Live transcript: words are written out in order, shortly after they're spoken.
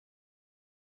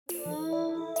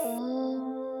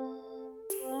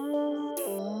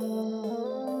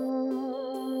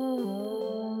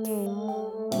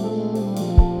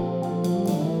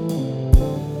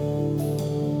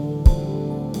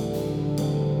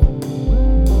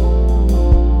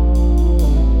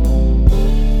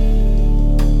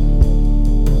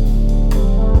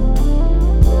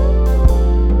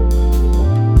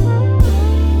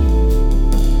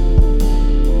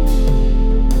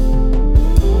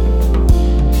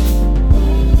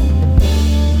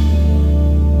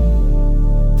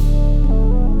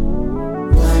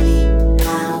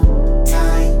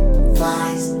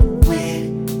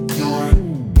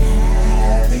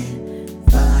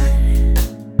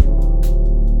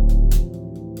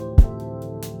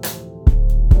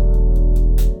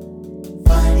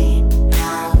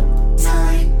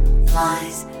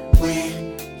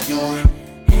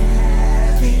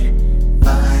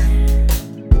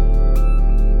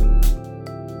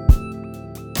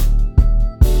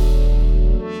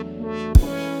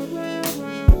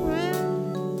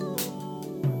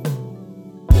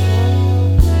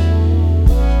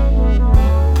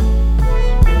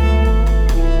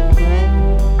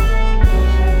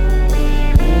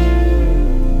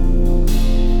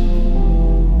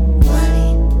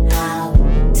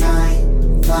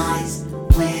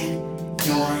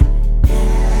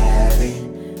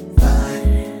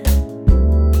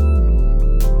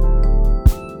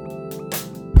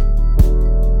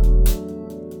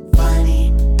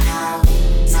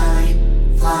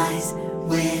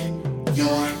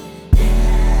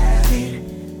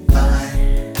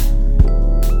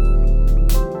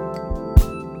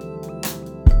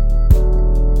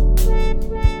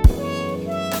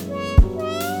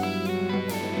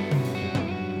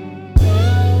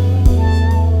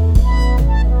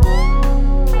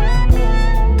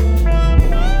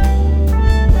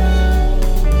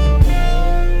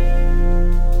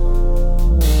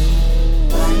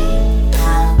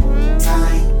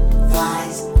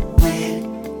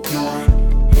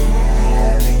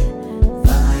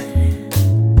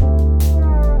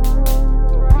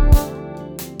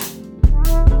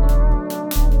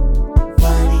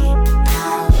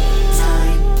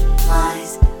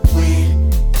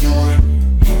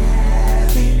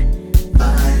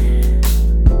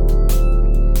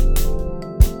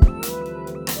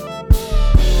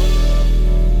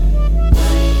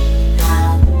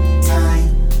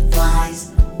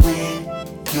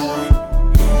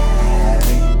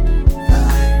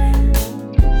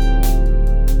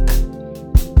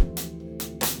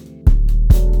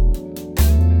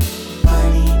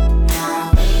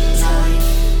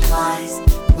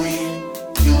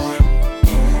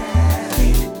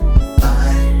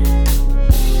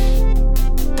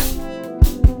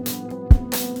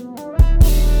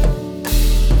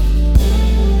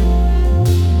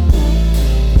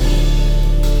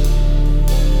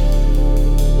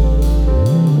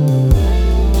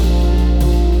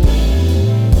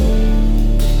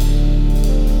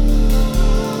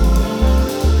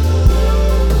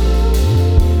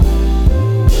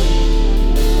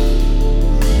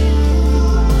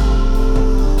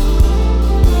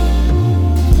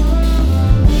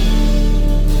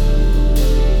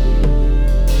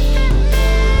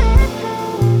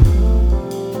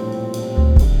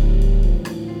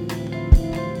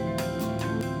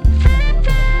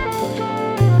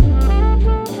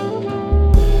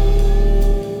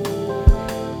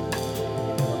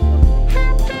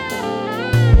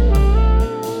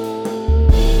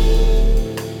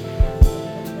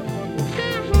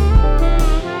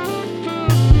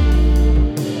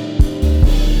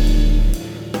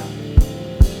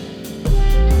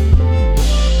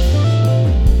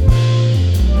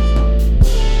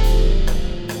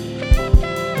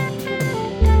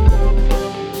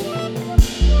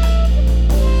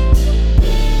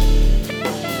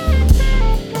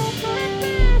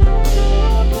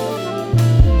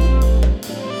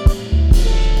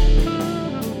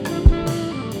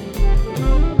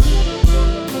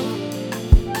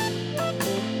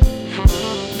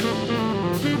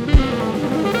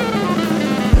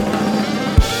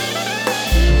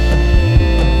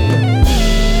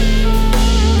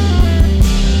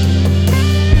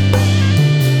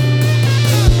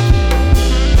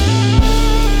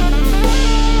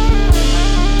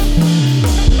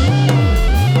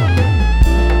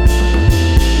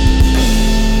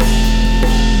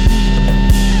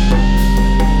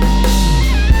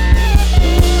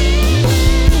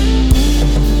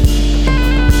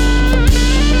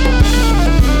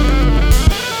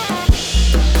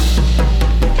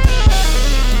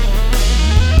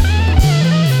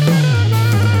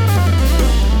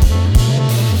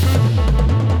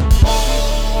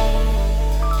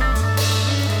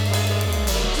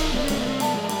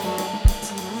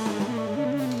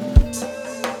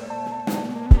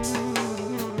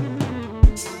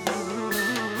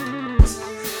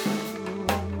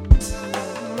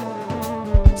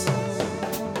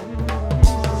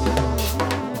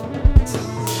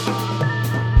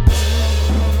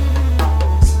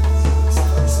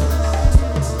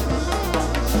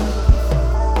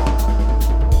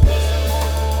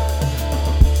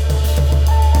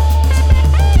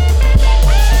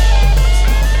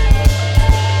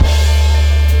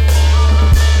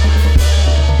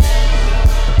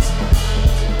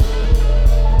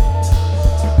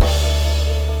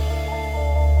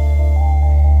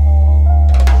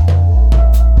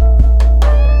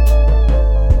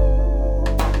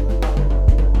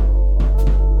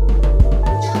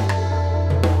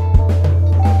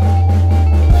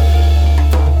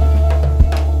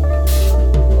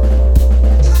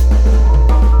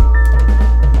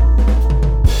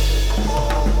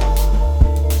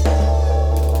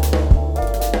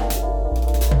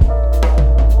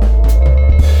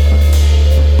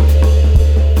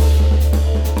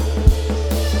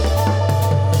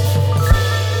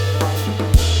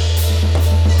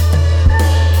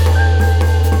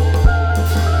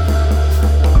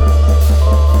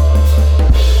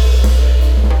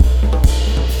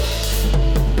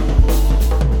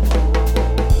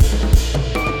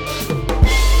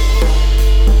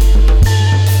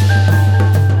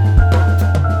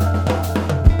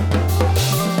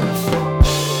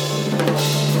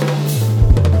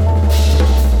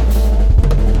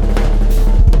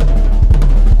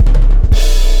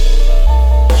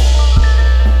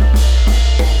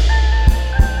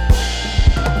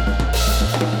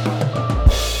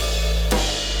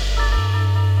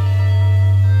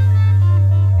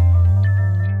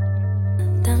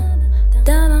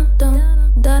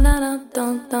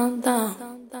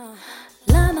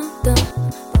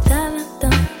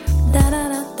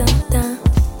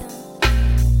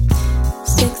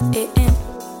a.m.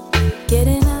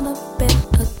 Getting out of bed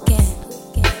again.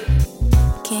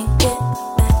 Can't get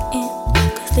back in,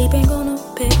 'cause sleep ain't gonna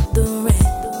pay the rent.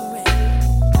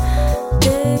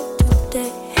 Day to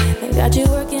day, they got you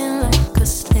working like a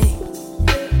slave,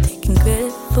 taking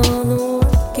credit for the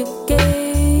work you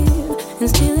gave and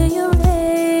stealing your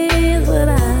raise. But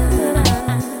I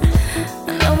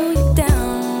know you're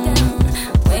down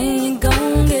when you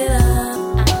gon' get up.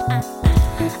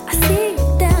 I see you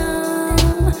down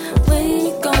when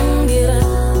you gon' get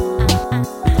up.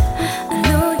 I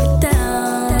know you're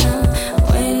down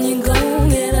when you gon'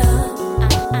 get up.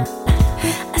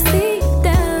 I see you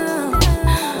down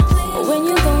when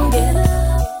you gon' get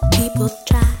up. People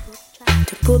try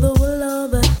to pull the wool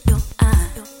over your eye.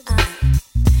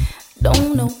 Don't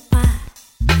know why.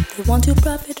 They want to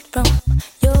profit from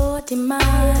your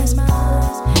demise.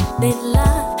 They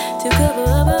lie to cover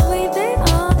up the way they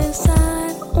are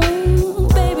inside.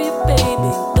 Baby,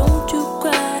 baby, don't you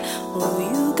cry. Oh,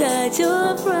 you got your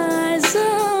prize. So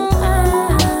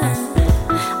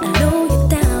I know you're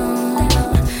down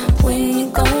when you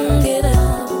gon' get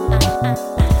up.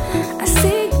 I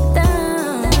see you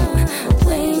down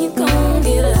when you gon'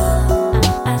 get up.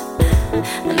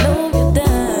 I know you're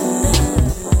down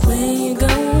when you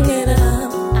gon' get up.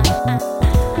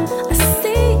 I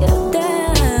see you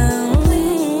down when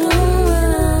you gon'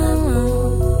 get up.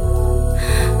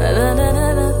 La la la la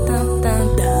la da da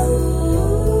da.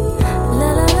 La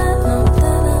la la la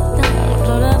da da da.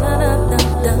 La la la la da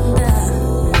da da.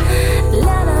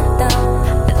 La la da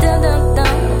da da da.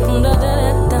 Da da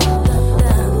da da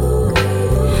da.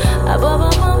 Ah ba ba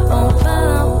ba ba ba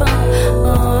ba.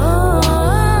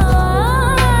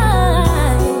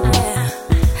 Yeah.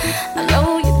 I know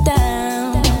you're down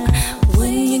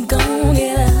when you gon'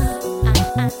 get up.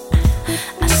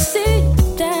 I see you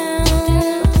down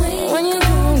when you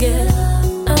gon' get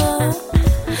up.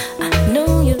 I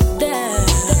know you're down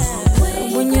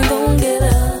when you gon' get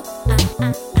up.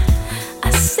 I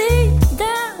see you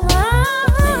down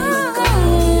when you gon'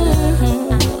 get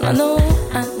up. I know,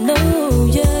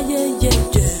 yeah, yeah, yeah,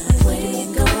 yeah. When you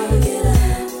gon' get up.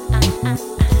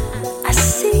 I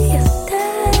see you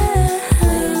down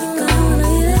when you gon'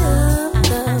 get up.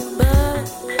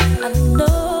 I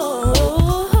know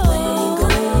when you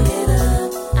gon' get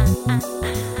up.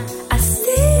 I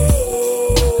see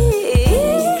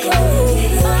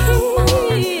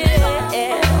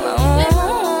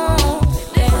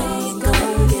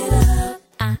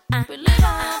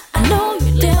I know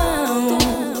you're down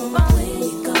when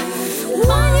you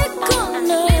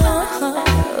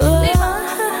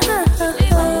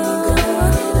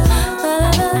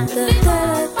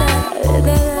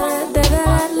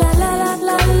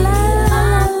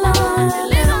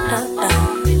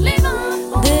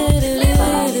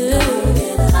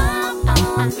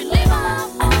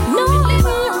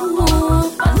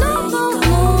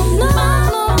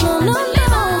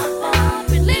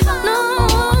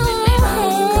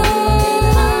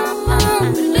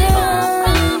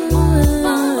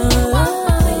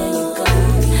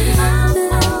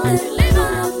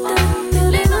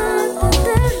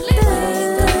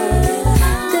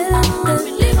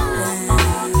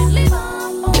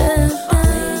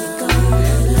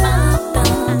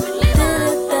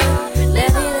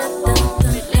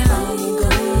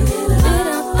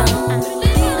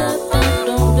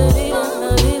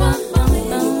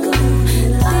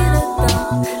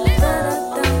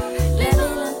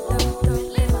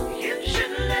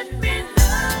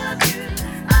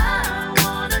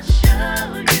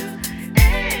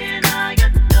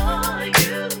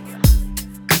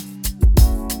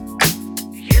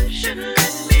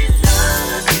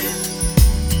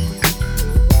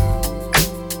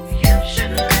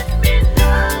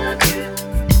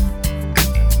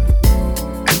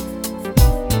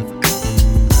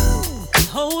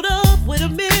Hold up, wait a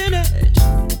minute.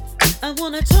 I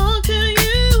wanna talk to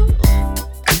you.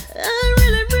 I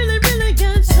really, really, really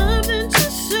got something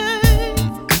to say.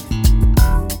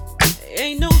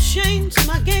 Ain't no shame to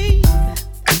my game,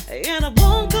 and I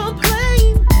won't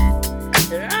complain.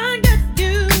 I got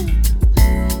you,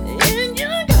 and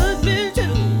you got me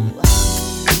too.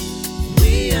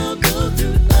 We all go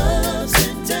through ups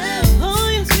and downs. Oh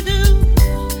yes we do.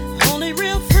 Only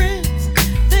real friends,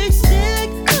 they stick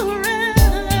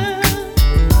around.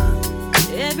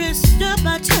 Every step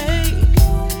I take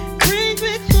brings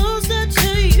me closer to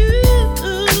you.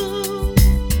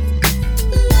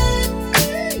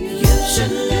 You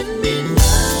should let me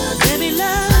love you. Let me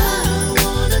love. I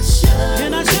wanna show.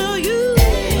 Can I show you?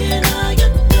 And I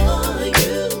adore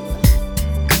you.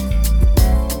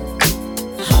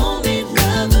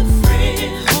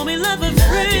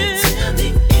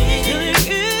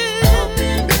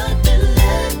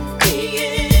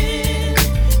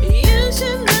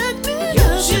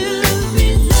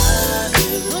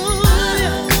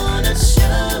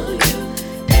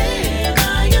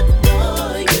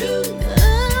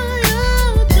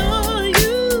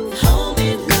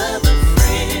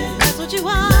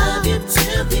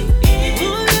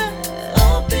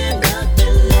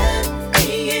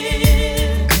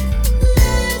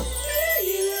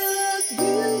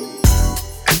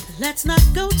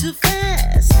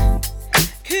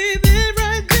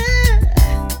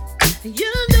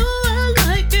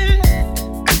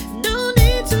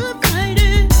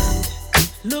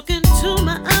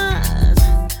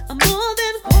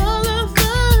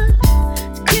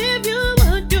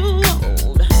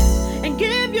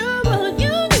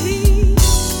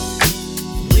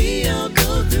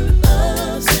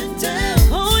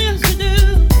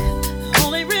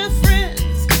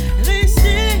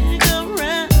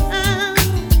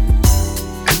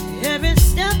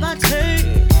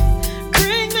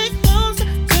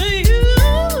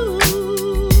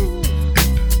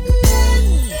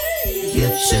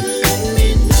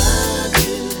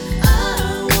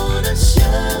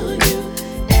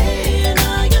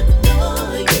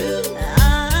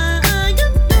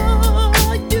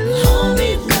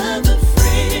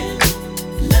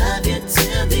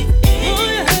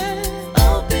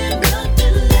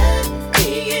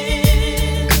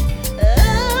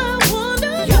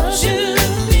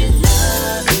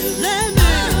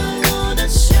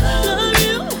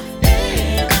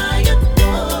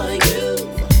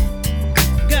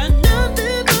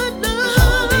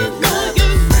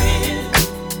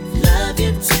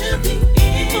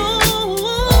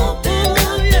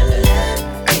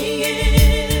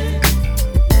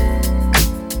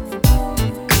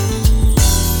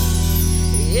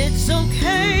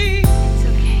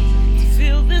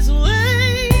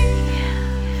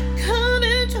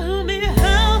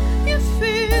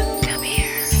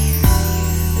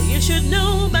 should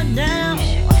know by now.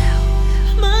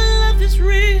 My love is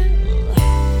real.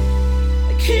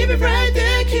 Keep it right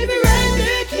there, keep it right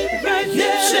there, keep it right there.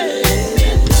 You should let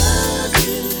me love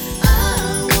you. I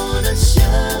wanna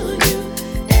show you,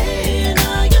 and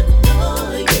I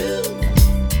adore you.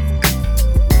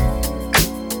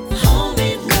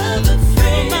 Homie, lover,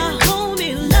 friend. My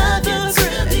homie, lover,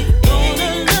 friend.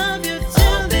 Gonna love you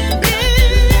till the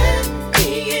end.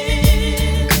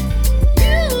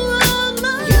 You are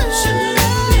mine. You should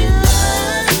let me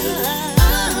love you. I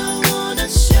wanna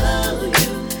show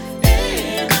you,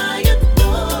 and I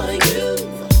adore you.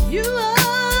 You are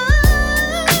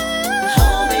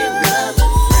homie, lover,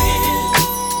 friend.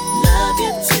 Love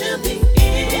you till the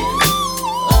end.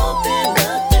 Open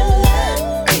up and let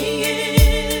me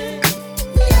in.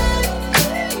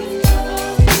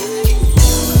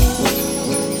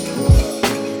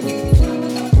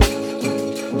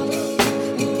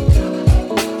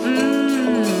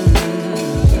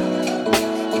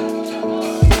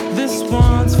 This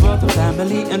one's for the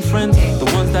family and friends, the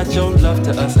ones that show love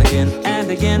to us again and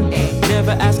again.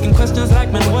 Never asking questions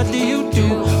like, man, what do you do?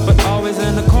 But always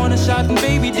in the corner shouting,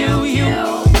 baby, do you?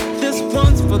 This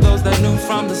one's for those that knew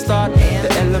from the start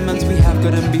the elements we have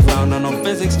couldn't be found on no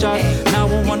physics chart. Now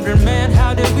we're wondering, man,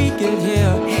 how did we get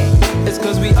here? It's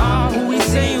cause we are who we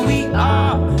say we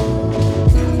are.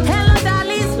 Hello,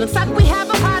 dollies. Looks like we have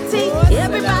a party.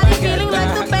 Everybody feeling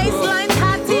like the bassline's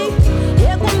hotty.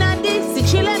 Egunadi, si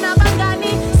chile na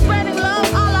bangani. Spreading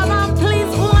love all around,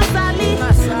 please, umasali.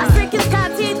 I think it's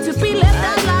Kati to be left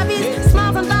out lavish.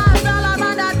 Smiles and vibes all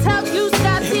around, I tell you,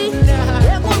 Scotty.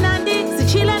 Egunadi, si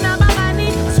chile na bangani.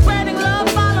 Spreading love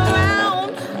all around.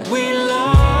 We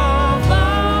love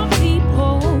our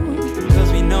People,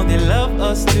 cause we know they love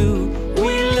us too.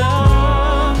 We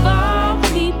love our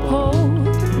people,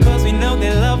 cause we know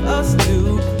they love us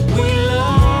too. We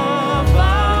love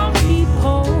our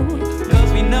people,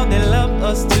 cause we know they love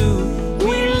us too.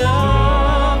 We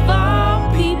love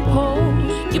our people.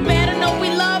 You better know we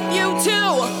love you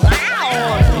too.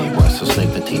 Wow. He was so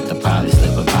slick, petite, the probably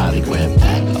slip a body grip.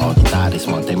 All the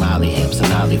thotties want they molly hips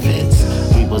and ollie fits.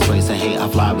 We was raised to hate how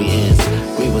fly we is.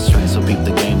 We was trained so peep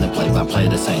the game to play by play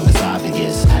the same as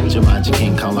obvious. Jumanji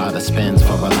King come out of spins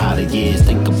for a lot of years.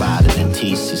 Think about it and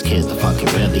teach these kids the fuck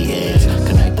it really is.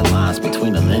 Connect the lines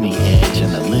between the lineage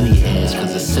and the lineage.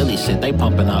 Cause the silly shit they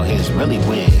pumping out here is really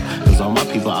weird. Cause all my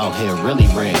people out here really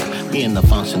rare. Me in the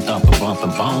function thumping,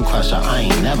 bumping, bone crusher, I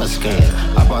ain't never scared.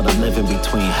 I brought a living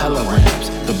between hella ramps.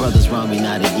 The brothers around me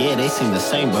not a year, they seem the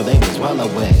same, bro, they was well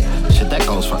aware. Shit that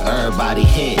goes for everybody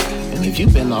here. And if you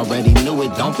been already knew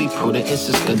it, don't be prudent, it's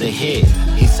just good to hear.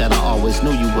 He said I always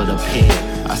knew you would appear.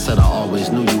 I said I always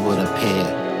knew you would appear.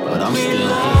 But I'm still here.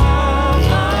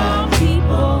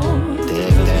 Dig that.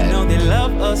 Dig cause we that. know they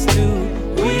love us too.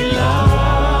 We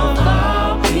love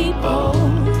our people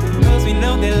cause we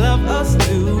know they love us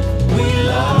too. We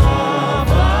love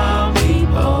our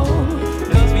people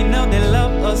cause we know they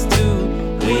love us too.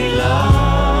 We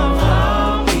love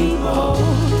our people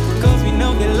cause we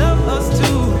know they love us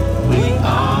too. We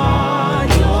are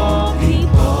your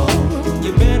people.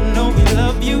 You better know we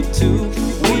love you too.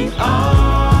 We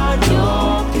are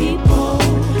your people.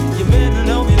 You better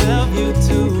know we love you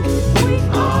too. We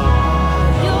are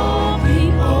Your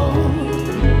people,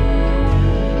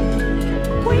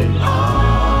 we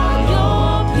are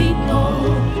your people.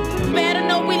 Better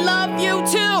know we love you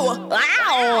too.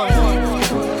 Wow.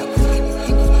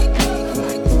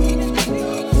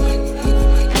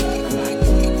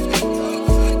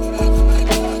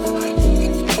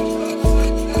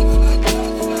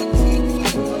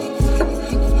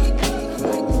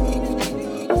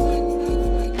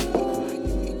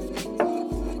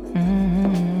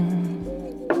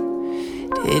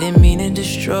 Didn't mean to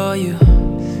destroy you.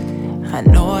 I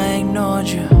know I ignored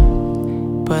you,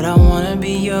 but I wanna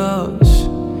be yours,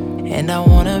 and I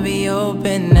wanna be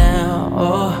open now.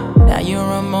 Oh, now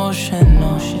you're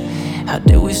emotional. How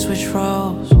did we switch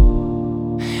roles?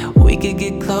 We could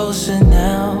get closer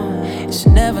now. It's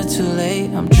never too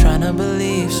late. I'm trying to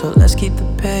believe, so let's keep the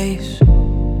pace.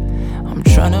 I'm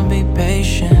trying to be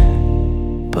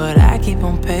patient, but I keep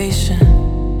on pacing.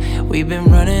 We've been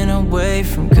running away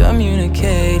from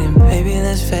communicating. Baby,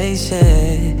 let's face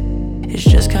it, it's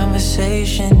just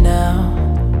conversation now.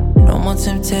 No more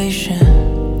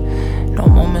temptation, no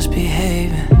more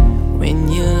misbehaving.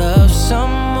 When you love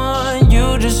someone,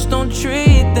 you just don't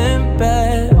treat them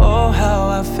bad. Oh, how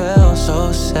I felt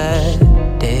so sad.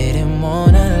 Didn't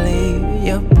wanna leave,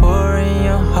 you're pouring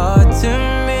your heart to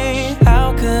me.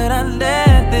 How could I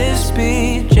let this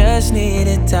be? Just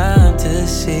needed time to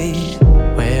see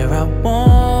where I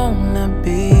wanna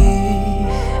be.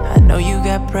 I know you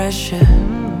got pressure,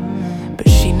 but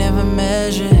she never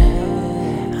measured.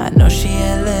 I know she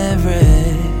had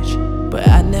leverage, but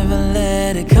I never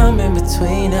let it come in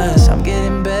between us. I'm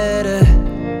getting better,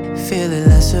 feeling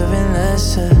lesser and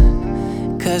lesser,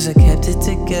 cause I kept it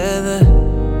together,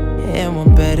 and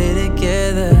we're better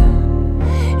together.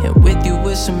 And with you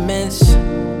it's immense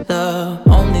love,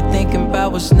 only thinking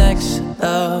about what's next,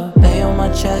 love. Lay on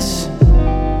my chest,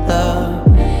 love,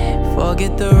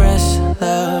 forget the rest,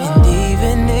 love. And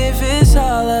even if it's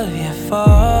all of your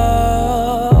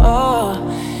fault,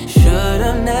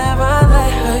 should've never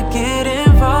let her get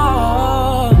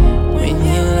involved. When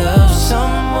you love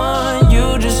someone,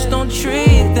 you just don't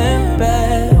treat them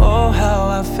bad. Oh, how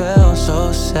I felt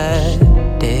so sad.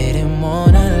 Didn't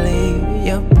wanna leave,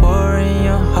 you're pouring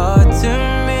your heart to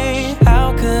me.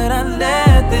 How could I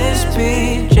let this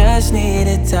be? Just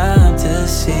needed time to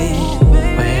see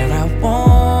where I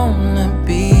wanna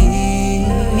be.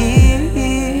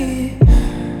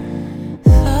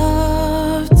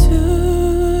 Love to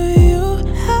you,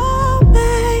 I'll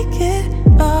make it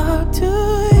up to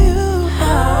you.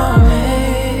 I'll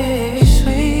make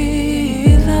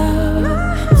sweet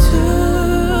love to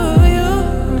you.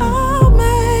 I'll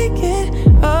make it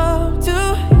up to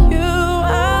you.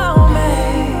 I'll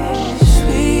make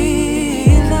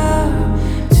sweet love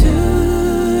to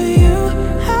you.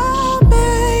 I'll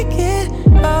make it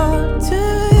up to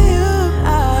you.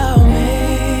 I'll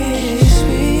make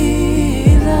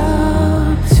sweet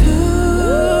love to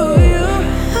you.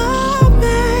 I'll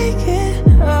make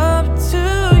it up to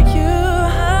you.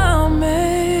 I'll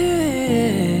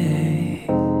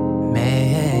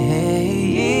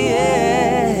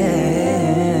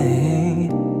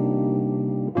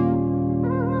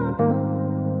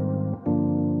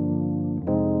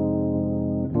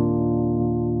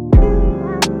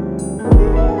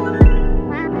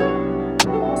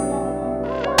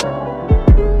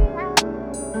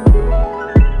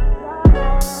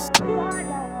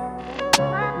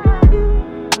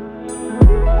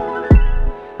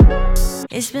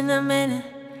It's been a minute.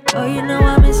 Oh, you know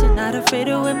I miss it, not afraid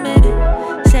to admit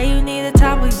it. Say you needed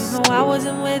time, but you know I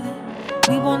wasn't with it.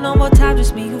 We won't know more time,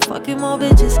 just me, you fucking more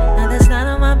bitches. Now that's none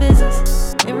of my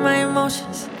business. In my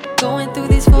emotions, going through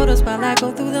these photos while I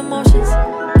go through the motions.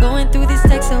 Going through these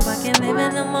texts so I can live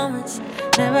in the moments.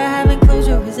 Never having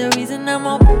closure is the reason I'm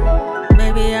open.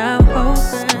 Maybe I'm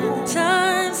hoping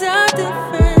times are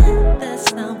different.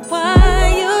 That's not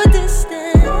why you're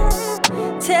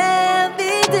distant. Tell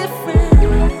me different.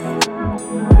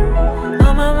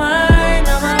 On my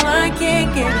mind,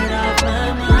 can't get it off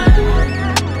my mind.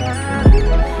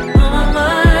 On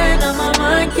my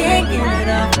mind, can't get it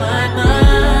off my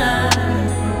mind.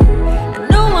 I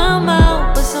know I'm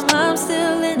out, but somehow I'm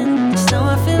still in it. Just know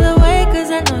I feel away, cause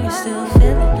I know you still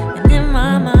feel it. And in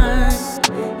my mind,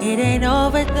 it ain't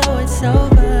over though it's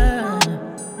over.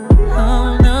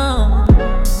 Oh no.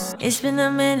 It's been a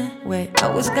minute, wait, I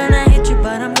was gonna hit you,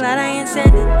 but I'm glad I ain't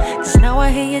said it. Cause now I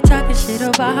hear you talking shit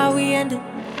about how we ended.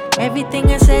 Everything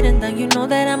I said and done, you know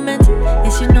that I meant it.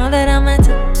 Yes, you know that I meant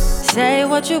it. Say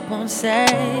what you won't say,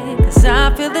 cause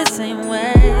I feel the same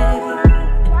way.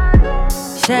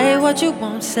 Say what you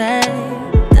won't say,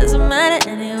 doesn't matter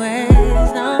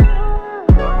anyways, no.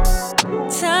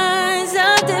 Times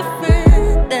are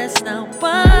different, that's not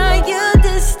why you're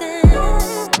distant.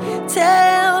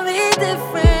 Tell me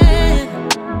different.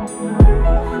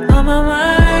 On my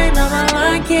mind,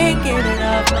 can't get it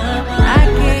off my mind. I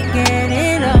can't get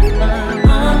it off my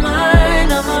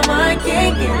mind. On my mind,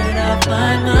 can't get it off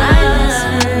my mind. I just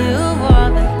feel you all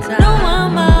the time. Know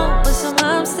I'm out, but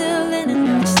somehow I'm still in it.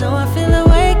 Just know I feel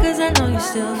away, cause I know you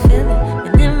still feel it.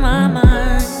 And in my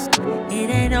mind, it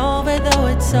ain't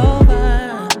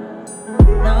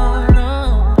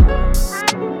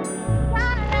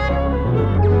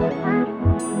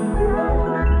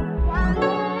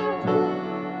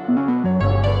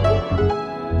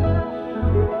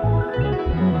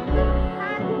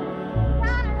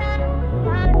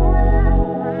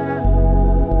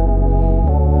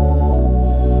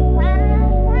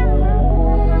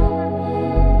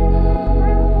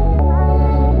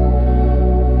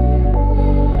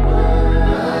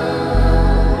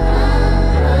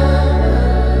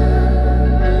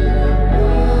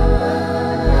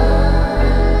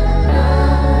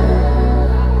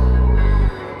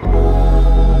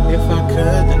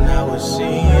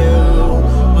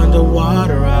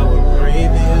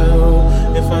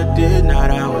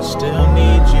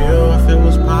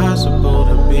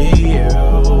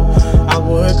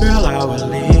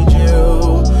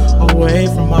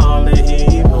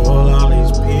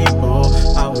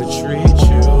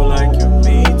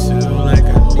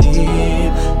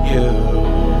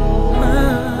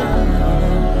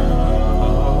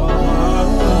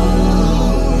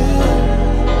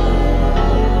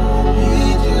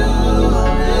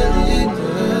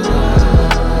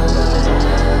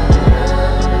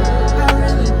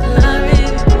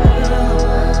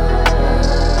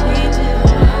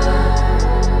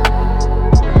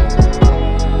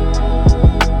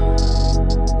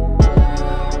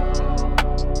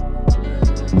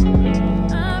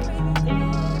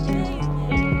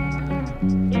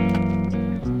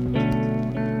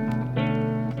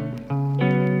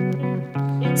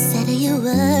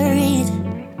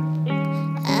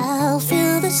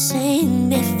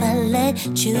I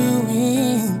let you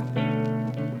in.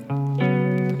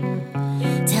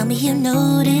 Tell me you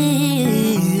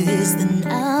notice, then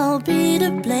I'll be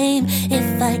to blame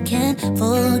if I can't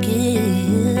forgive.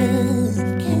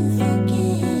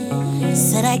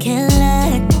 Said I can't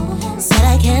lie, said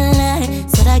I can't lie,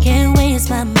 said I can't waste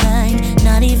my mind,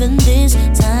 not even this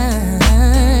time.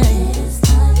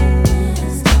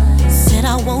 Said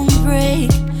I won't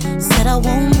break, said I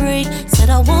won't break, said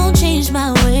I won't change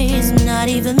my ways, not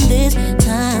even this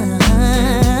time.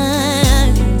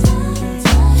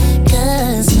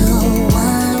 'Cause no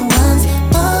one wants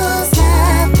most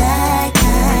of that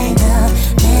kind of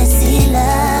messy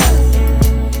love.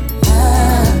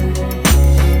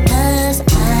 'Cause I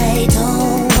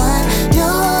don't want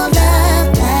no love,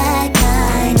 that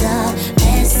kind of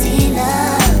messy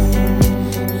love.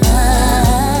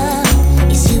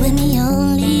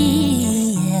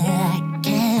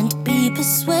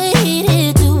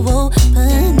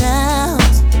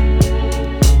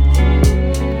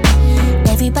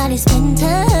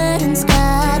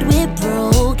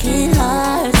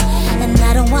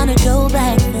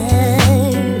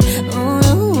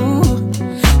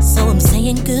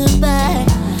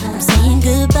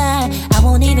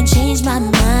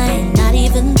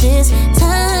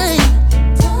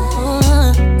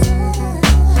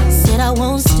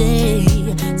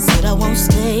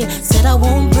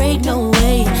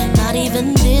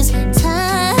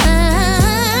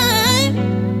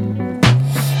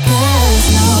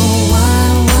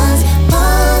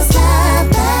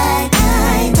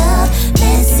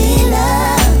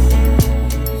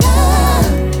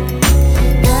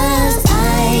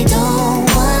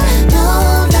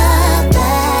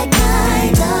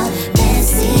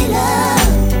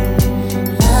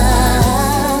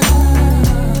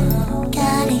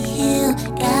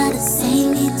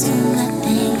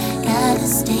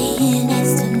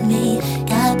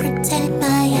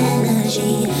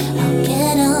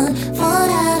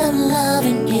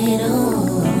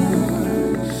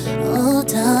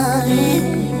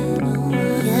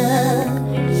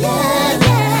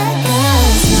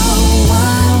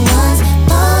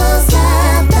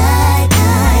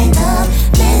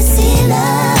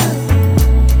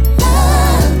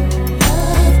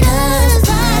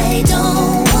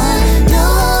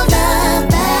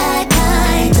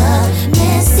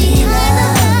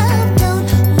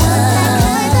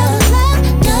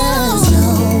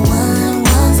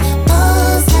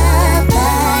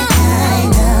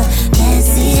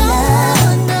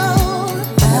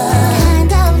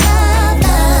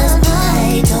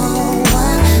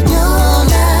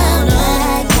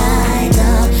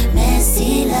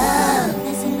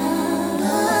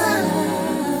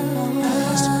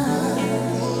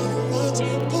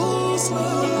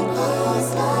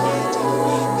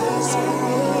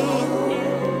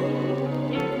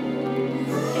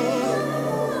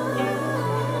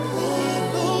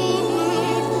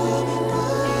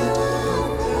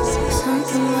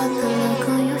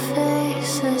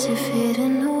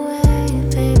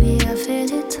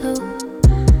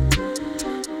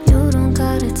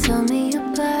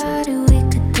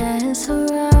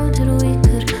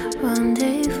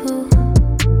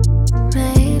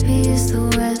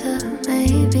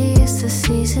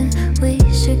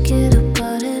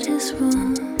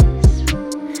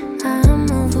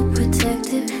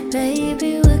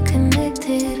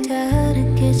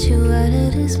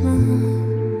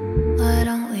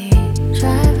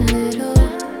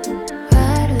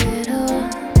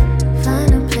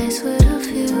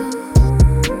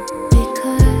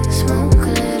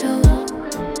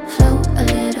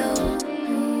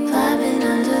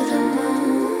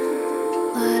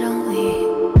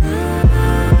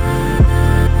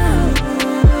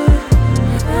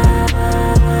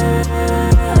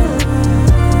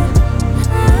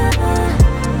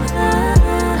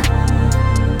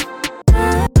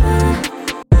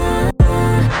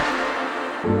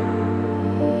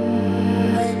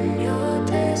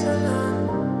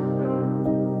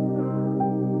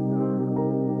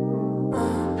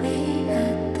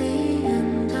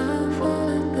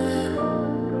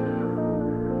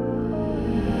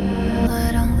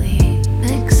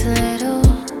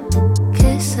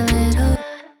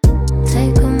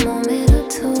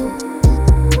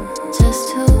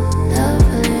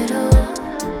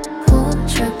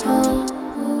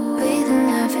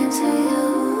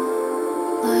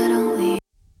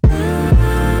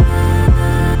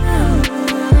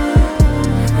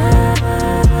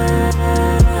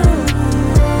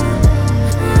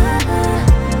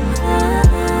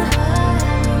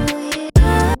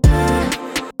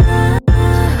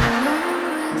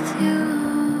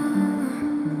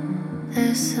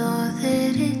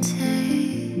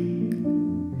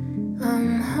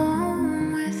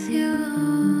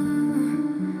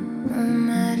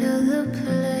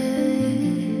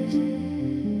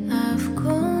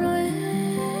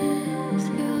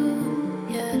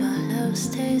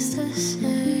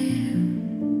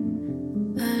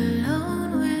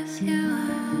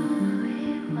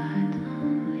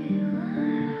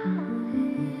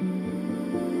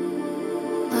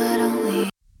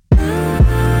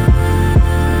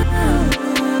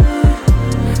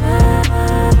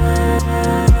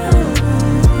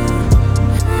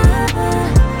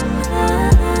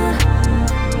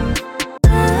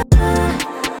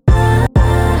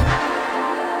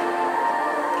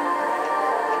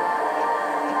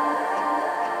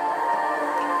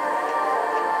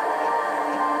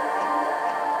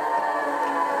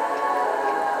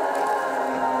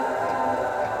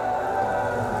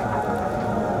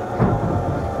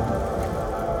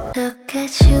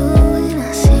 at you and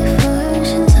I see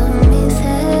versions of me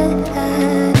that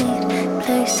I need.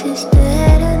 Places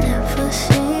that I never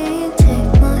seen.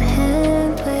 Take my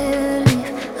hand, we'll leave.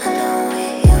 Alone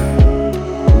with you.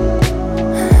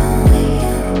 Alone with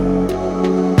you.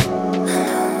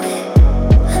 Alone with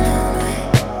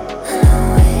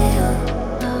you.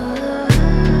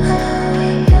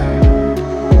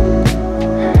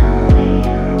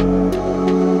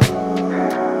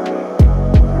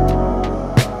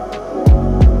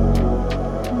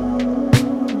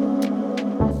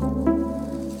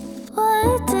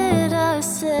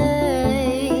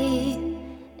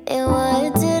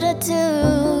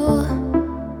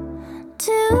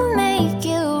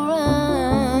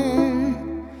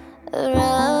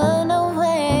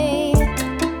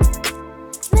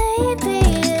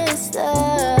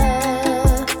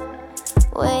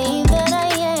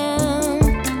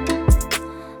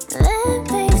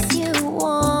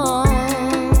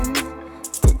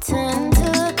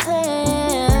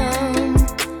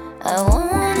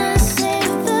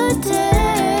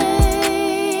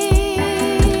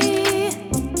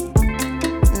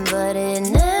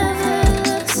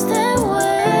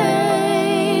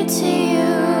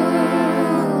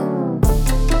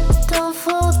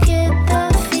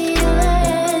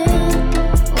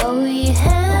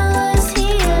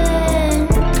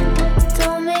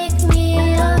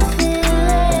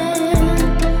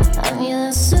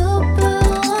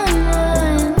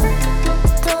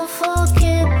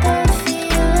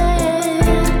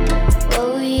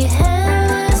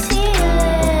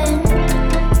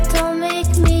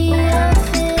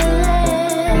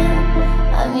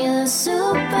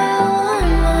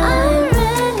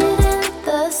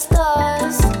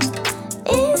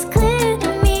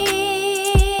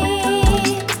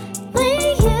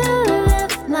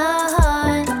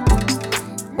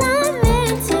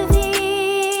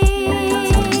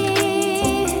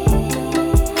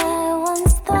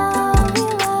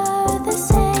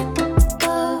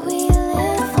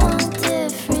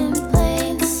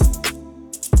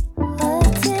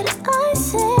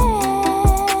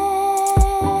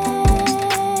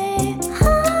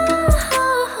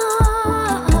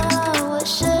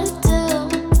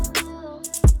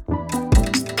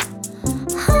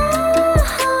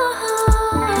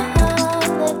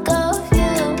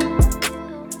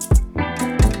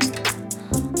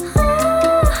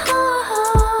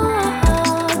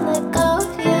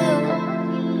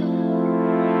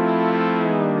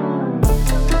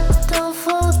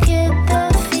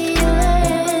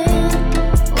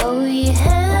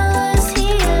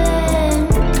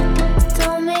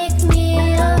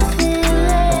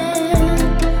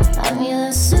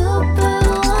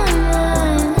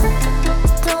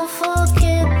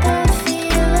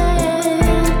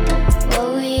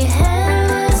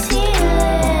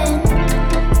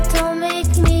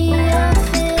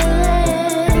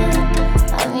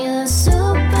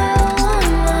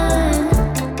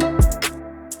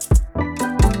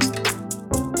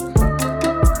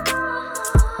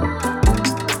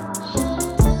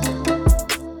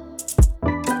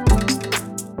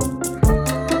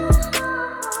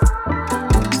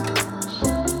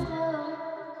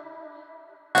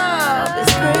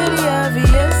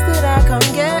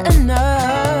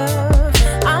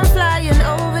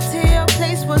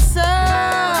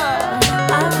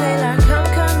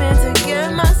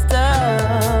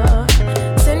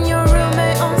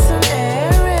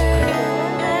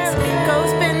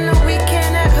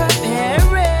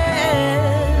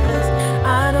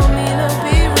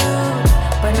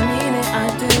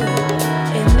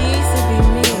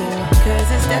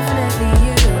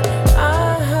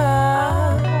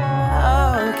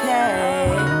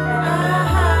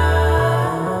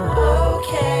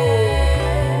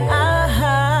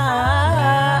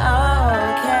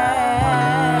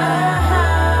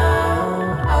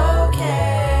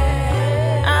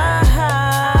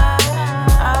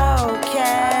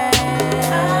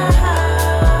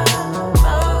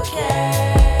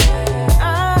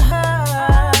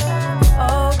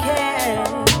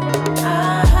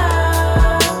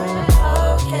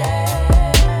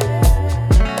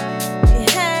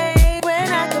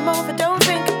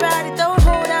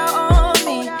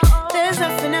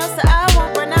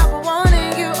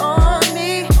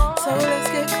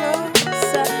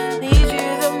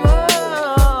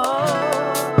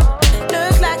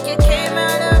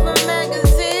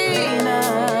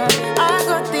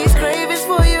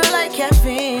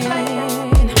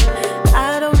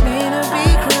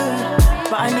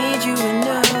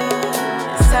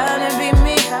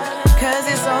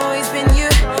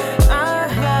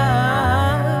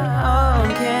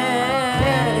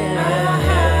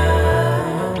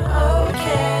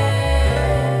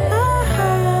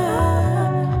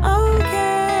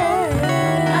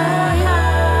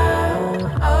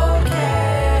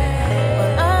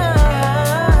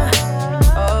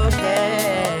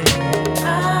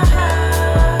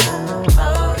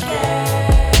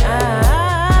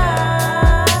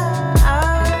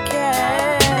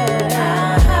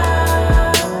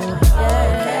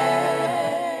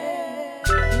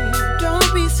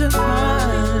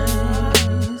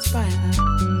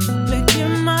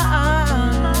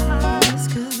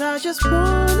 just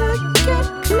wanna get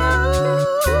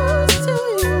close to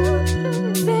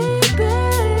you, baby.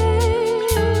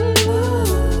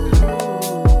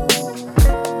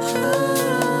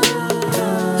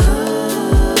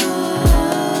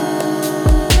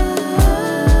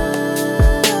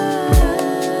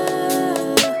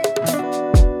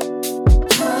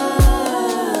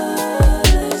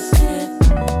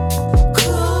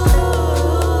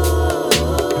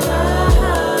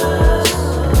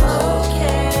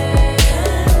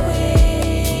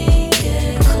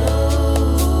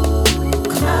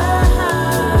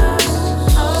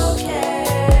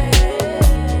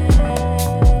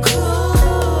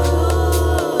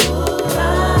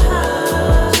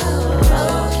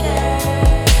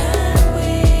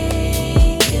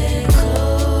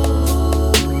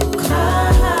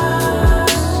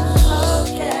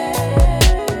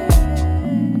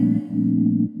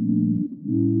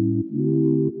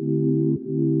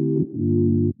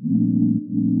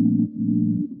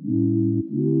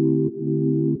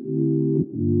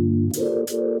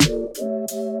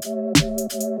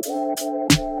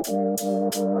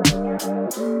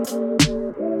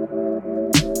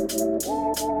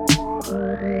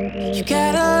 You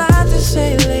got a lot to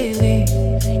say lately.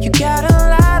 You got a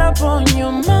lot up on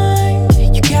your mind.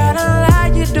 You got a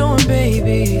lot you're doing,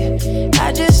 baby.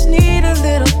 I just need a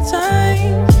little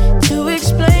time to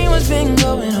explain what's been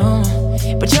going on.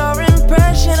 But your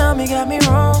impression of me got me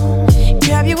wrong.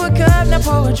 Grab you a cup, now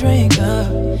pour a drink up,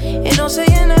 and don't say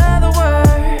another word.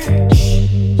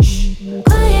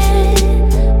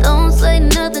 Quiet, don't say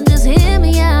nothing, just hear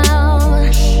me out.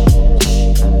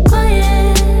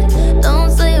 Quiet, don't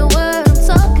say a word, I'm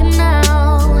talking now.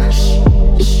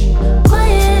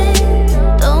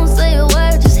 Quiet, don't say a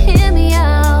word, just hear me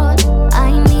out.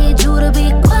 I need you to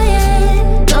be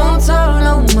quiet. Don't talk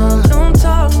no more, don't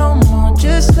talk no more,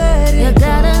 just let it You go.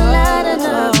 got a lot of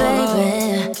nerve,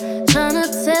 baby, tryna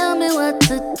tell me what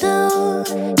to do.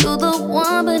 You the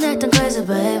one been acting crazy,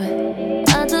 baby.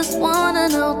 I just wanna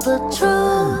know the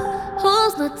truth.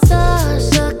 Who's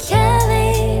Natasha,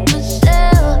 Kelly,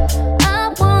 Michelle? I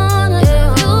wanna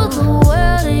give you the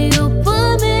world and you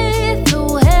put me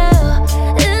through hell.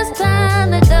 It's time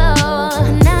to go.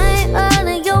 And I ain't all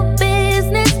in your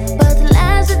business, but the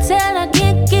lies you tell I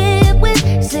can't get with.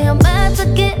 Say I'm about to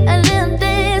get a little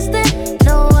distant.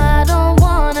 No, I don't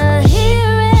wanna hear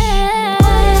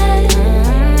it.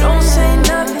 Don't say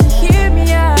nothing, hear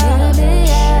me out.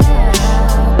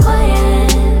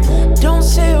 Quiet, Don't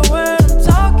say a word, I'm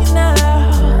talking now.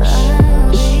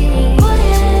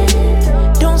 quiet.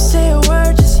 Don't say a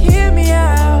word, just hear me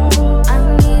out. I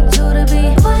need you to be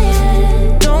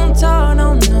quiet. Don't talk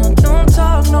no, no, don't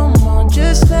talk no more,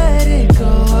 just let it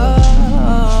go.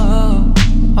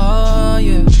 Oh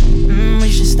yeah. We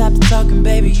should stop the talking,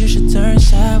 baby, you should turn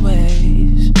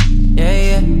sideways. Yeah,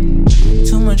 yeah.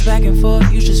 Too much back and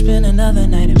forth, you should spend another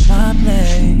night in my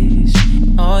place.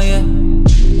 Oh yeah.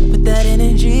 Put that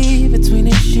energy between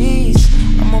the sheets.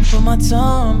 I'ma put my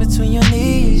tongue between your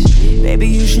knees. Baby,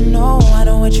 you should know I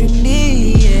know what you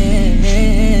need. Yeah,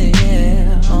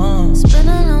 yeah. It's been a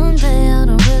long day, I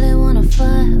don't really wanna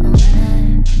fight all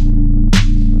night.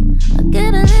 I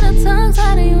get a little tongue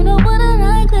tied, and you know what I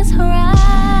like, let's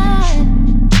ride.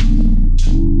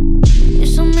 You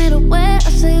show me the way, I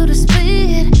show you the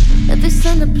speed. If it's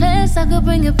in the place, I could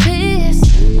bring you peace.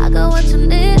 I got what you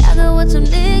need, I got what you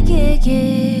need, yeah,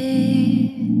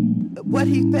 yeah. What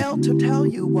he failed to tell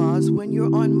you was when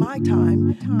you're on my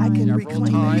time, I can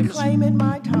reclaim it. Reclaiming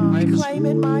my time,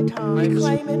 reclaiming my time,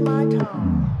 reclaiming my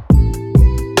time.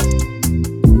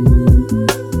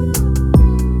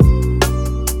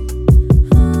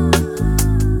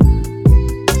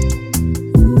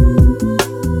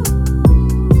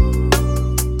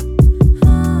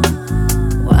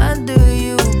 Why do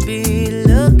you be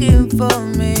looking for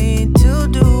me to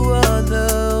do all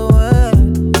the work?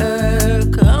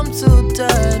 I'm too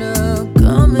tired of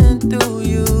coming through.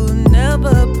 You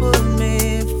never put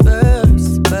me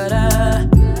first, but I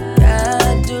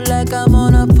got you like I'm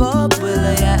on a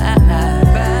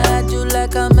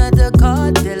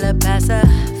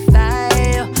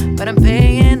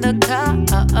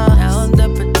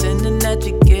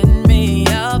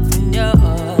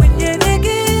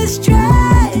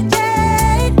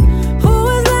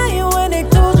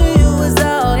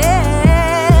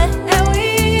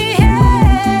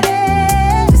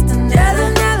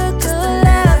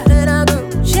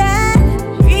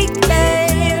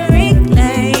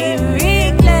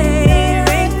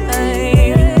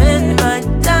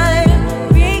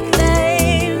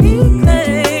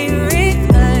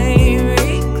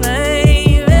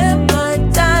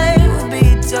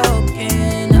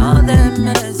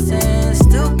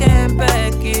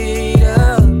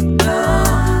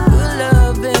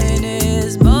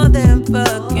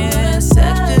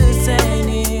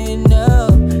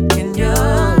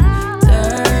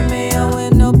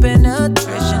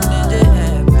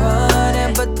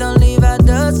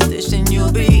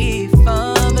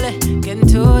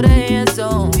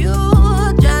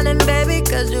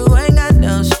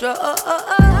go.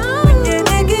 When your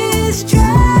nigga is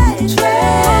trash,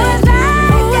 trash.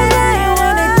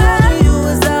 When they told you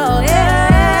was all,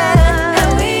 yeah.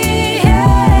 And we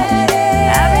had it.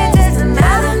 I've been testing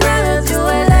another to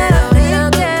it that we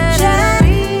don't get.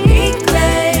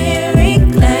 Reclaim,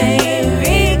 reclaim,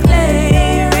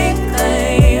 reclaim,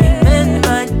 reclaim. In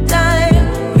my time.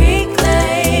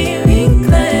 Reclaim,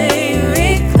 reclaim,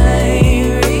 reclaim,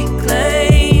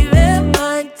 reclaim. In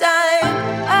my time.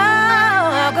 Oh,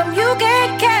 how come you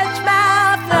can't catch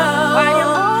my flow?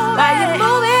 Why you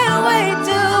moving way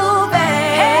too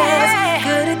fast?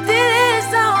 Could've did this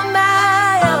on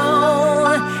my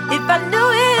own if I knew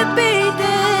it'd be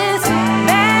this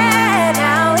bad.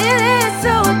 Now it is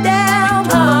so damn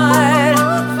hard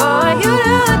for you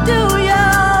to do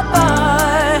your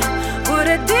part.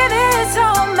 Would've did this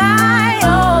on my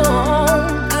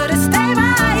own. Could've stayed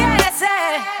my ass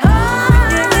at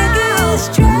home. Your nigga is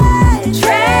trash,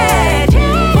 trash. Who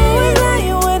was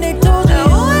lying when they told you you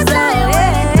was lying when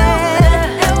they told you?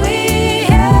 And we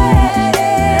had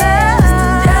it.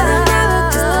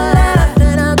 Just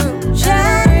another group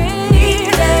chat.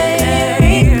 Reclaim,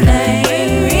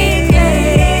 reclaim,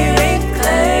 reclaim,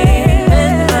 reclaim.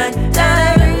 In my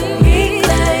time.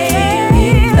 Reclaim,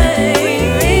 reclaim,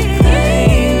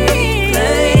 reclaim,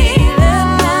 reclaim. In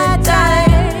my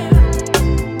time.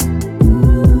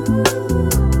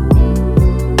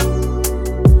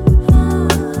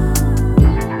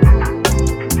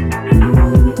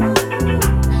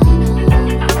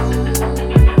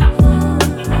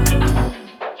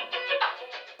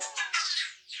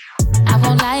 I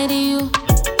won't lie to you.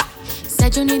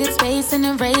 Said you needed space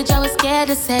and rage. I was scared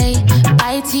to say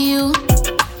bye to you.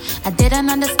 I didn't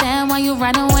understand why you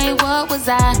ran away. What was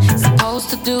I supposed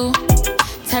to do?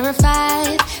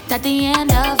 Terrified that the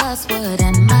end of us would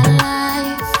end my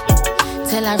life.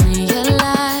 Till I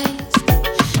realized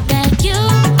that you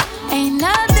ain't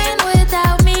nothing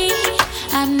without me.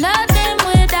 I'm nothing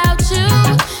without you.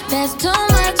 There's too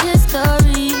much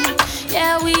history.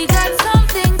 Yeah, we got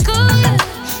something good,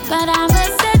 but I'ma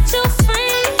set you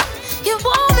free. You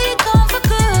won't be gone for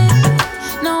good.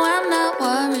 No, I'm not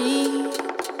worried.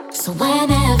 So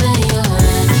whenever you're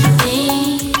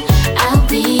ready, I'll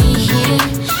be here.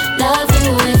 Love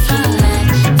you if you let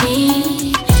me.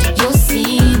 You'll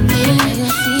see me.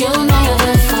 You'll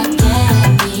never forget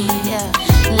me.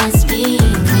 Let's be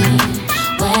clear.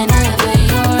 Whenever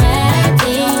you're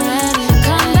ready,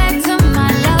 come back to my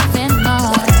loving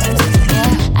arms.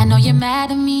 Yeah, I know you're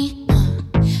mad at me,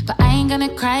 but I ain't gonna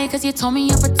cry, cause you told me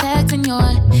you're protecting your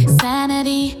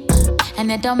sanity.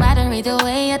 And it don't matter either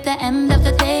way, at the end of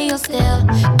the day, you're still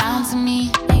bound to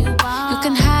me. You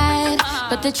can hide,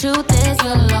 but the truth is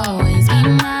you'll always be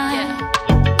mine.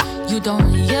 You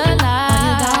don't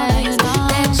realize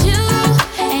that you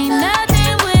ain't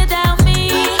nothing without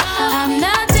me. I'm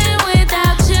nothing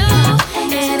without you.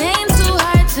 It ain't too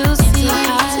hard to see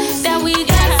that we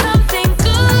got something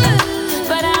good,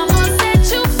 but I won't set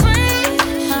you free.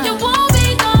 You won't be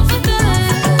gone for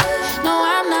good. No,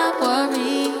 I'm not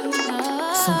worried.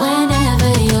 So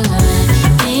whenever you're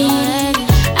ready,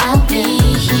 I'll be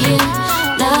here.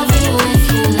 Love you if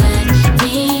you let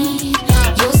me.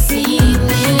 You'll see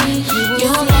me.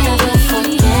 You'll never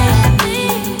forget me.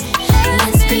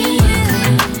 Let's be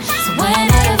clear. So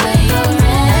whenever you're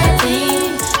ready,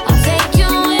 I'll take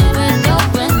you in with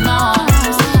open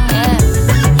arms. Yeah.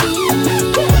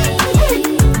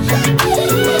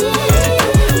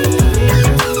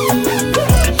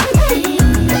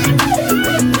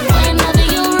 Whenever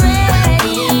you're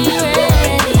ready,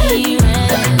 ready, ready.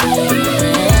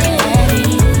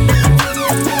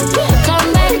 Come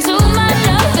back to my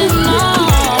loving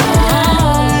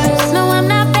arms. No, I'm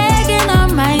not begging on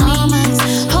my knees,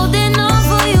 holding on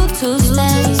for you to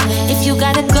stay. If you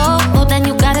gotta go, well then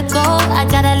you gotta go. I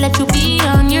gotta let you be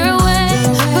on your way.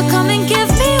 But come and give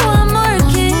me one more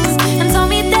kiss and tell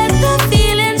me that the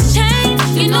feelings change.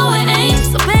 You know it ain't,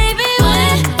 so baby,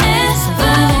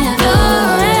 whenever you're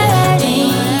ready,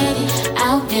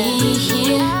 I'll be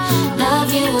here.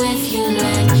 Love you if you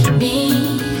let me.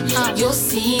 You'll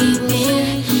see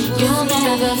me. You'll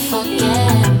never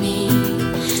forget me.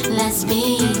 Let's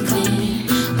be clear.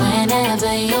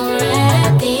 Whenever you're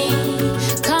ready,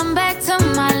 come back to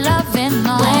my loving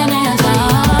arms. Whenever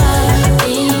you're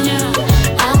ready,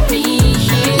 I'll be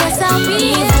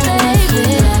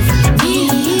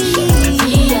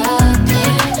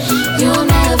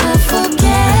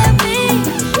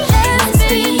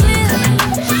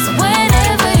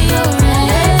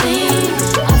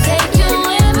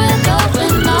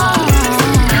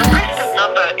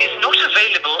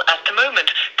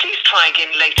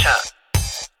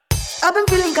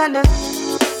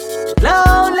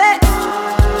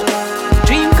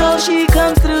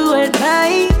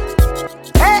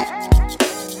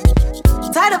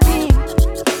tired of being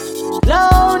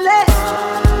lonely.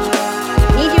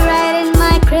 Need you right in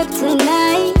my crib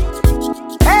tonight.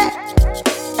 Hey,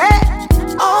 hey,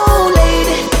 oh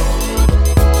lady.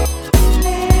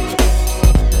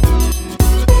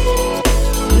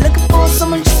 Looking for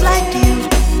someone just like you.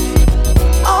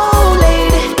 Oh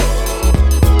lady.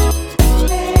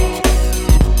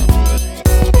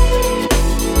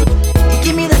 You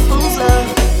give me that fool's love.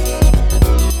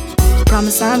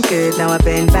 Promise I'm good, now I've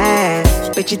been bad.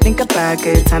 Bet you think about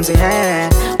good times we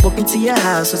had. Walk into your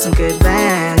house with some good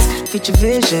vibes. Future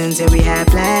visions, yeah, we had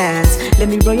plans. Let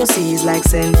me roll your seas like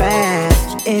Sinbad.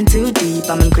 In too deep,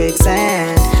 I'm in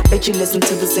quicksand. Bet you listen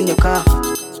to this in your car.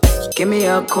 Give me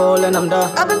a call and I'm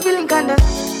done. I've been feeling kinda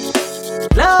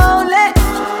lonely.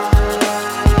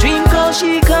 Dream call,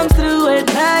 she comes through at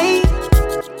night.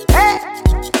 Hey,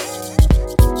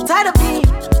 tired of being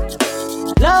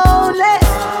lonely.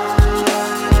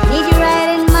 Need you right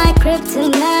in my crib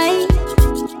tonight.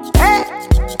 Hey,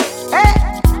 hey,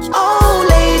 oh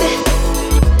lady.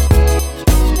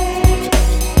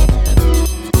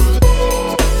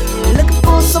 Looking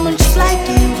for someone just like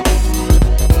you.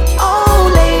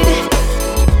 Oh lady.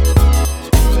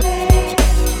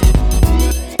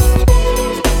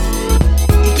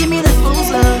 You give me that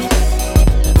fool's love.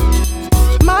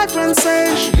 My friend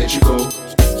say I should let you go.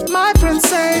 My friend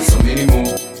say So many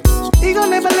more. you gon'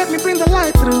 never let me bring the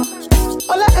light through.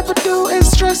 All I ever do is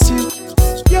stress you.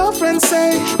 Your friends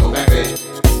say You go back there.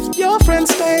 your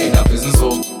friends stay. Ain't our business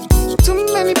over. Too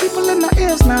many people in my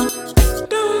ears now.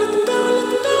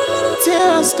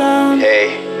 Tear us down. Hey,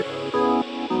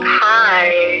 Hi,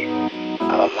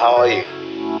 how are you?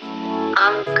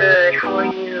 I'm good. How are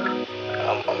you?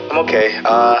 I'm okay.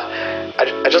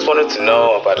 I just wanted to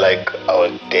know about like our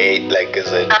date. Like,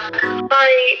 is it?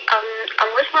 Sorry, I'm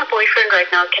with my boyfriend right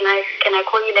now. Can I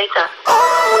call you later?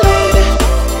 Oh lady.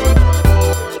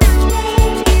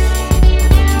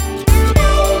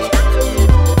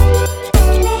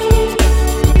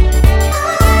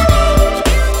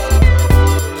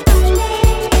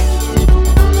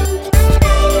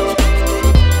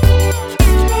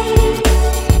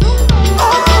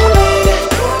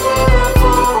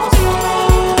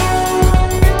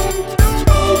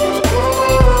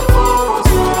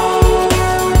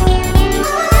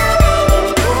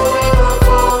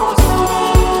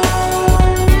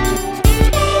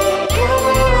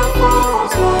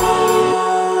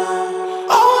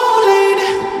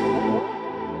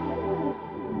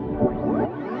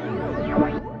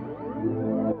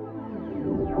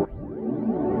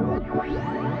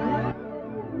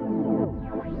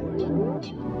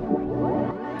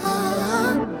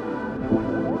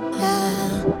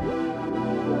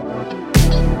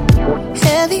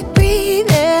 Heavy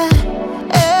breathing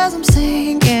as I'm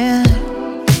singing.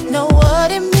 Know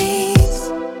what it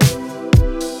means.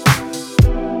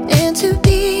 In too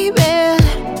deep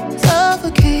and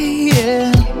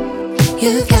suffocating.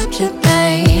 You captured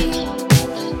me.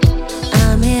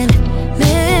 I'm in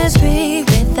misery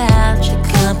without your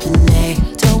company.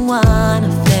 Don't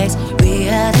wanna face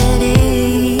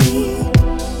reality.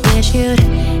 Wish you'd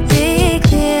be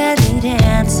clear, need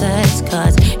answers,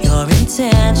 'cause your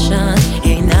intentions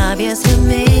ain't obvious to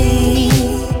me.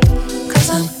 'Cause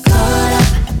I'm caught up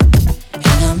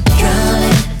and I'm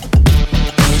drowning.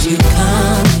 Is you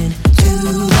coming to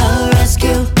our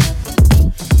rescue?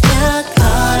 You're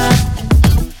caught up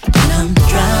and I'm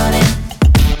drowning.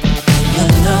 And your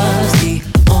love's the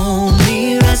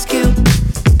only rescue.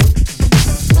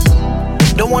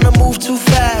 Don't wanna move too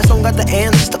fast, don't got the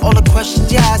answers to all the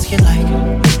questions you're asking. Like,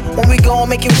 when we gon'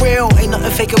 make it real, ain't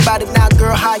nothing fake about it now,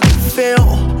 girl, how you feel?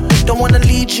 Don't wanna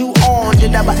lead you on,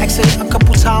 did that by accident a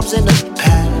couple times in the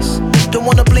past. Don't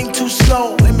wanna blink too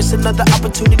slow and miss another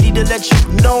opportunity to let you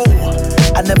know.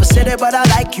 I never said it, but I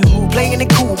like you. Playing it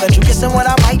cool, got you guessing what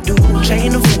I might do.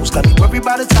 Chain of fools, got me worried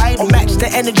about the title. Match the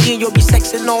energy and you'll be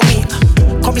sexing on me.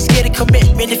 Call me scared of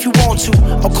commitment if you want to.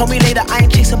 Or call me later, I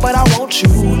ain't chasing, but I want you.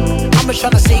 I'm just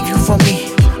trying to save you from me.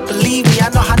 Believe me, I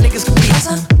know how niggas can be. 'Cause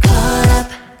I'm caught up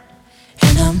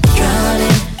and I'm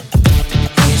drowning.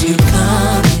 Is you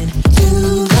coming to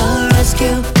the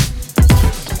rescue?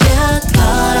 You're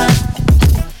caught up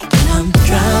and I'm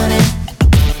drowning.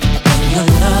 And your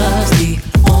love's the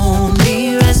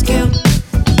only rescue.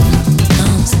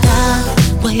 Don't stop,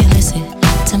 will you listen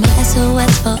to my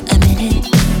SOS for a minute?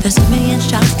 There's a million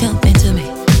shots coming to me,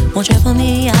 won't trouble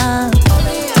me out.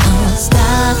 Don't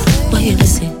stop, will you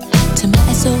listen to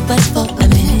my SOS for a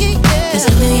minute? There's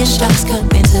a million shots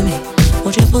coming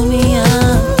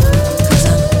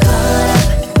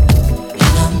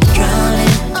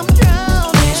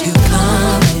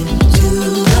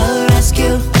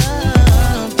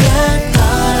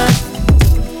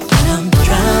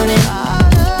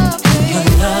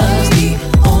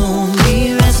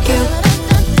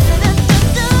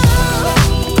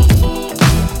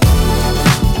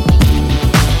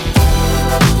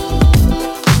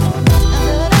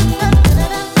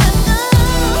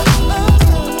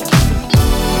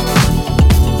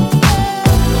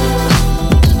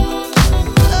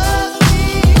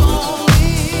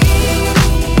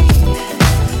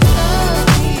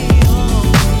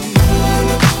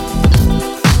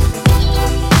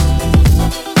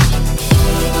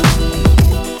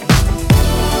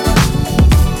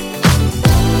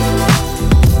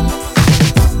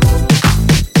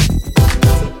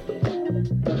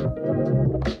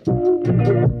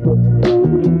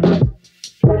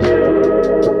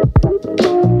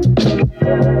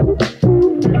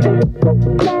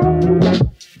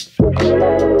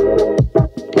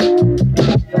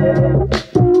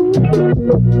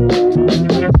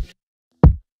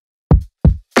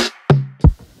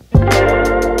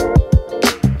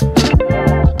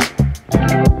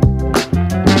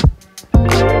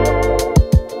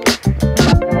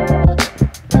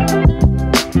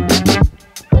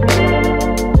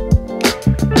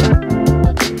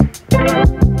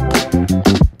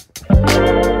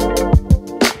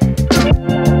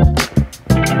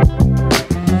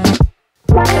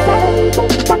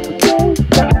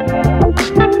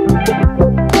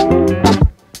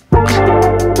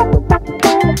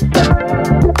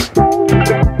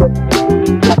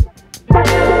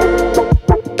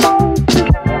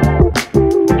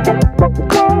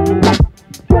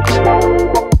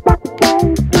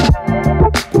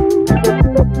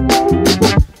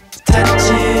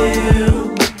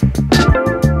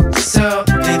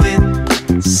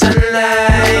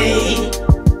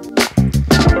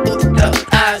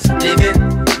lives living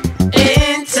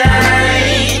in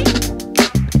time.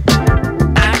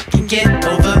 I can get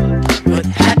over what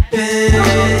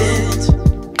happened.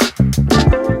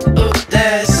 Oh,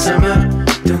 last summer,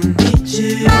 don't need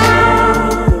you.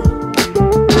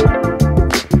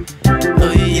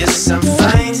 Oh, yes, I'm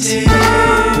fine too.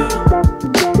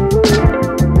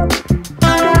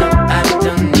 No, I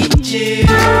don't need you.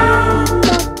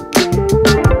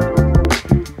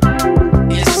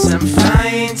 Yes, I'm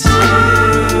fine too.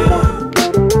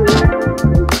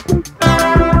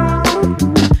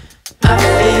 I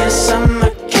feel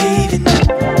suffocating.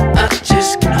 I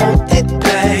just can't hold it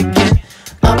back. And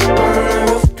up on the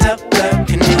rooftop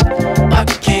balcony, I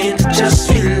can't just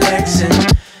relaxing.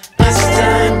 This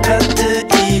time about the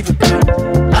evil girl,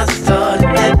 I thought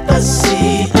I'd never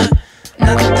see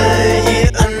another year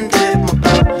under my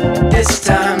belt. This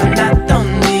time and I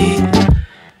don't need.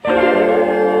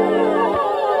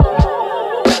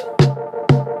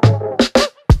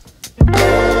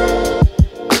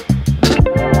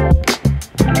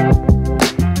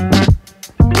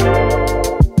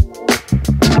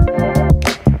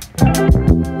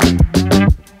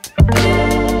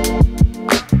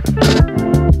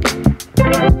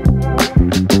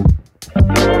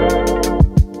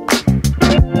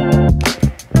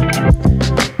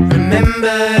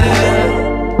 Remember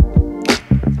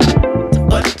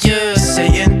what you're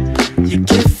saying, you're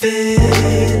giving.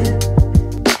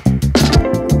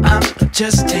 I'm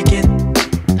just taking